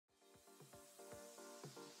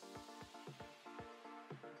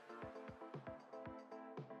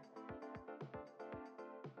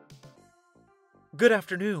Good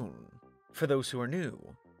afternoon. For those who are new,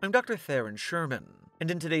 I'm Dr. TheeSherm,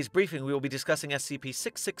 and in today's briefing we will be discussing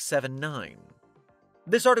SCP-6679.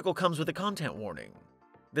 This article comes with a content warning.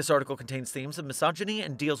 This article contains themes of misogyny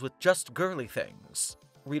and deals with just girly things.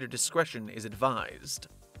 Reader discretion is advised.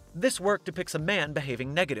 This work depicts a man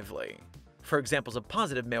behaving negatively. For examples of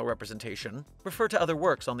positive male representation, refer to other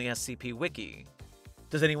works on the SCP Wiki.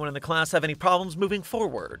 Does anyone in the class have any problems moving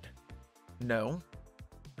forward? No?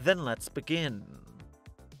 Then let's begin.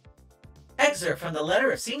 Excerpt from the letter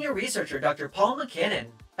of Senior Researcher Dr. Paul McKinnon,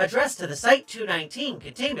 addressed to the Site-219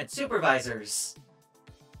 Containment Supervisors.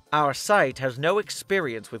 Our site has no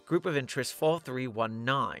experience with Group of Interest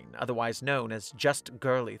 4319, otherwise known as just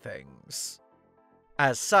girly things.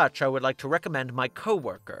 As such, I would like to recommend my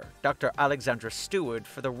co-worker, Dr. Alexandra Stewart,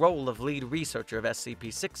 for the role of lead researcher of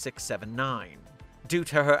SCP-6679, due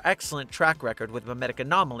to her excellent track record with mimetic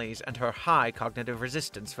anomalies and her high cognitive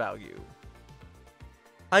resistance value.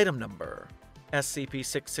 Item Number: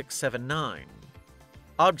 SCP-6679.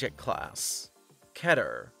 Object Class: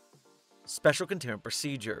 Keter. Special Containment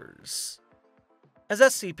Procedures. As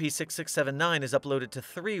SCP-6679 is uploaded to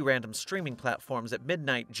 3 random streaming platforms at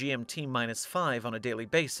midnight GMT-5 on a daily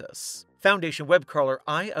basis, Foundation web crawler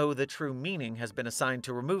I.O. The True Meaning has been assigned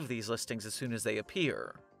to remove these listings as soon as they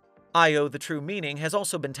appear. I.O. The True Meaning has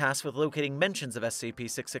also been tasked with locating mentions of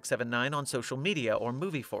SCP-6679 on social media or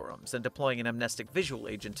movie forums and deploying an amnestic visual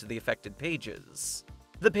agent to the affected pages.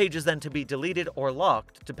 The page is then to be deleted or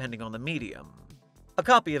locked depending on the medium. A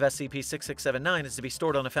copy of SCP-6679 is to be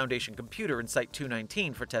stored on a Foundation computer in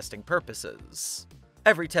Site-219 for testing purposes.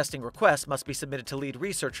 Every testing request must be submitted to lead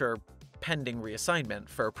researcher, pending reassignment,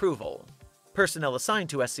 for approval. Personnel assigned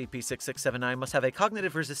to SCP-6679 must have a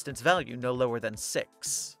cognitive resistance value no lower than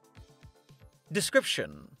 6.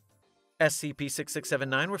 Description: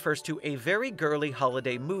 SCP-6679 refers to a very girly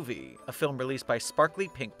holiday movie, a film released by Sparkly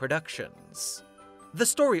Pink Productions. The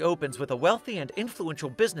story opens with a wealthy and influential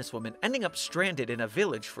businesswoman ending up stranded in a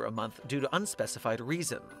village for a month due to unspecified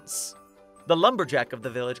reasons. The lumberjack of the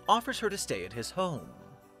village offers her to stay at his home.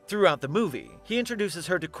 Throughout the movie, he introduces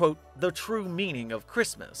her to, quote, the true meaning of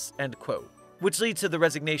Christmas, end quote, which leads to the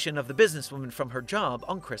resignation of the businesswoman from her job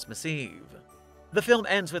on Christmas Eve. The film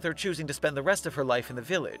ends with her choosing to spend the rest of her life in the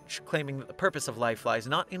village, claiming that the purpose of life lies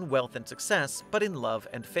not in wealth and success, but in love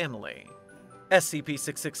and family.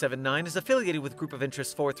 SCP-6679 is affiliated with Group of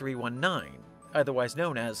Interest 4319, otherwise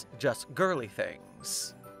known as just girly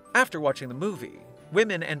things. After watching the movie,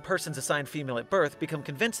 women and persons assigned female at birth become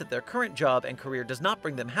convinced that their current job and career does not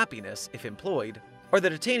bring them happiness if employed, or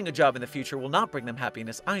that attaining a job in the future will not bring them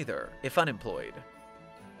happiness either if unemployed.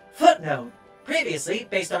 Footnote: previously,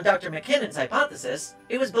 based on Dr. McKinnon's hypothesis,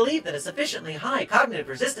 it was believed that a sufficiently high cognitive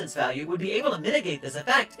resistance value would be able to mitigate this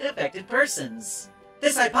effect in affected persons.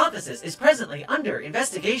 This hypothesis is presently under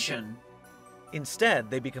investigation. Instead,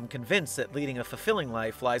 they become convinced that leading a fulfilling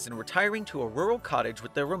life lies in retiring to a rural cottage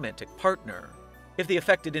with their romantic partner. If the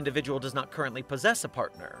affected individual does not currently possess a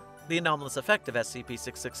partner, the anomalous effect of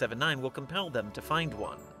SCP-6679 will compel them to find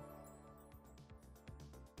one.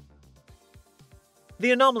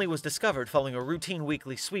 The anomaly was discovered following a routine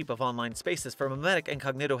weekly sweep of online spaces for mimetic and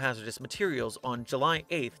cognitohazardous materials on July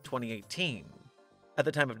 8, 2018. At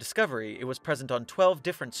the time of discovery, it was present on 12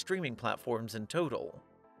 different streaming platforms in total.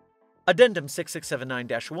 Addendum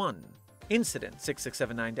 6679-1, Incident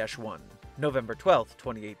 6679-1, November 12,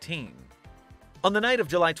 2018. On the night of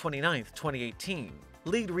July 29, 2018,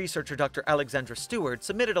 lead researcher Dr. Alexandra Stewart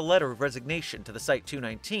submitted a letter of resignation to the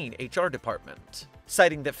Site-219 HR department,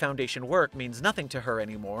 citing that Foundation work means nothing to her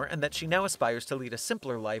anymore and that she now aspires to lead a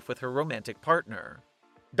simpler life with her romantic partner.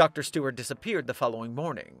 Dr. Stewart disappeared the following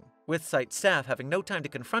morning, with site staff having no time to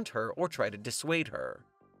confront her or try to dissuade her.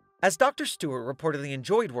 As Dr. Stewart reportedly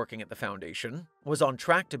enjoyed working at the Foundation, was on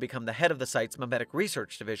track to become the head of the site's mimetic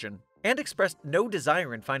research division, and expressed no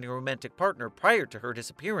desire in finding a romantic partner prior to her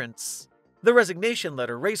disappearance, the resignation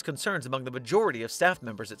letter raised concerns among the majority of staff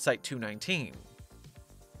members at Site-219.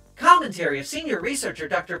 Commentary of Senior Researcher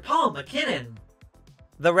Dr. Paul McKinnon.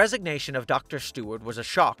 The resignation of Dr. Stewart was a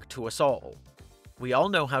shock to us all. We all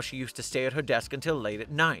know how she used to stay at her desk until late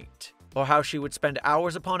at night, or how she would spend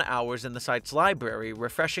hours upon hours in the site's library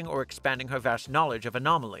refreshing or expanding her vast knowledge of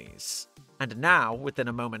anomalies. And now, within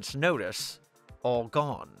a moment's notice, all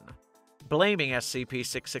gone. Blaming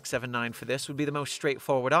SCP-6679 for this would be the most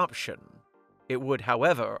straightforward option. It would,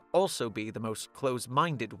 however, also be the most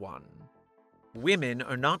close-minded one. Women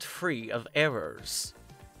are not free of errors.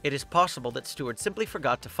 It is possible that Stewart simply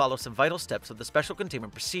forgot to follow some vital steps of the Special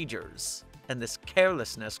Containment Procedures, and this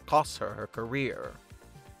carelessness costs her her career.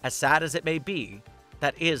 As sad as it may be,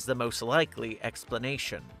 that is the most likely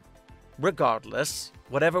explanation. Regardless,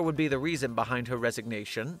 whatever would be the reason behind her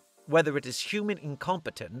resignation, whether it is human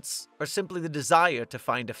incompetence or simply the desire to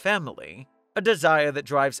find a family, a desire that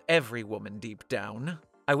drives every woman deep down,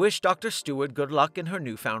 I wish Dr. Stewart good luck in her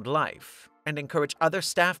newfound life, and encourage other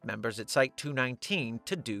staff members at Site-219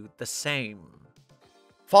 to do the same.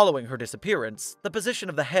 Following her disappearance, the position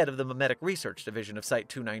of the head of the Memetic Research Division of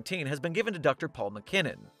Site-219 has been given to Dr. Paul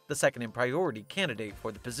McKinnon, the second-in-priority candidate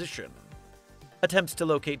for the position. Attempts to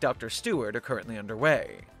locate Dr. Stewart are currently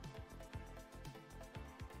underway.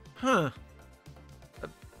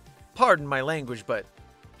 Pardon my language, but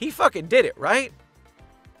he fucking did it, right?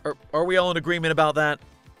 Are we all in agreement about that?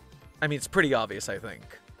 I mean, it's pretty obvious, I think.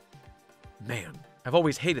 Man, I've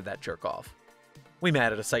always hated that jerk-off. We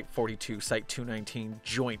met at a Site-42, Site-219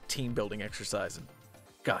 joint team-building exercise, and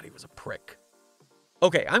God, he was a prick.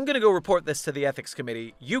 Okay, I'm gonna go report this to the Ethics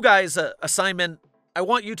Committee. You guys, assignment, I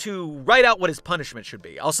want you to write out what his punishment should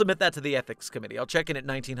be. I'll submit that to the Ethics Committee. I'll check in at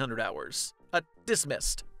 1900 hours.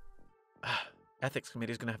 Dismissed. Ethics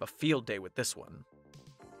Committee's gonna have a field day with this one.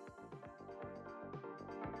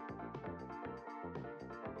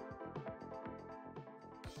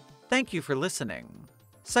 Thank you for listening.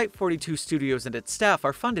 Site-42 Studios and its staff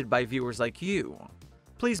are funded by viewers like you.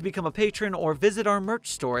 Please become a patron or visit our merch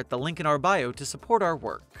store at the link in our bio to support our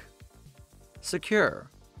work. Secure,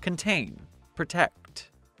 contain, protect.